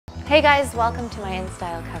Hey guys, welcome to my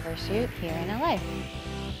InStyle cover shoot here in LA.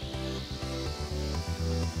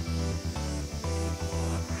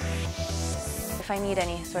 If I need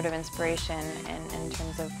any sort of inspiration in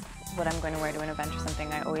terms of what I'm going to wear to an event or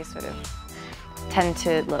something, I always sort of tend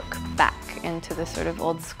to look back into the sort of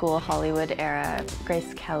old school Hollywood era,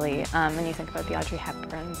 Grace Kelly, and you think about the Audrey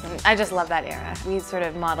Hepburns, and I just love that era. We sort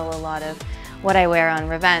of model a lot of what I wear on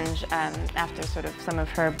Revenge after sort of some of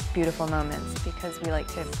her beautiful moments, because we like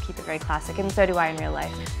to keep it very classic, and so do I in real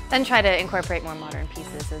life. Then try to incorporate more modern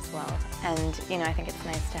pieces as well. And you know, I think it's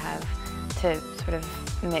nice to have to sort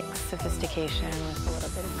of mix sophistication with a little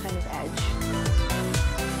bit of kind of edge.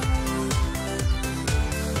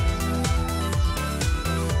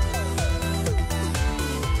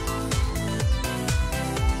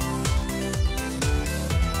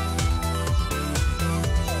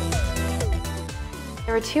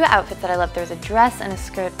 There were two outfits that I loved. There was a dress and a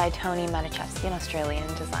skirt by Tony Manichewski, an Australian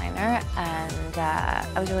designer, and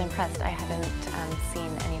I was really impressed. I hadn't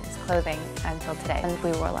seen any of his clothing until today, and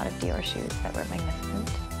we wore a lot of Dior shoes that were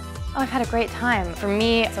magnificent. Oh, I've had a great time. For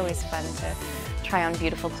me, it's always fun to try on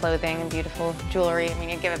beautiful clothing and beautiful jewelry. I mean,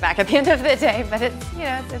 you give it back at the end of the day, but it's, you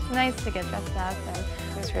know, it's nice to get dressed up, and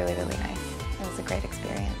it was really, really nice. It was a great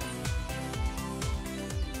experience.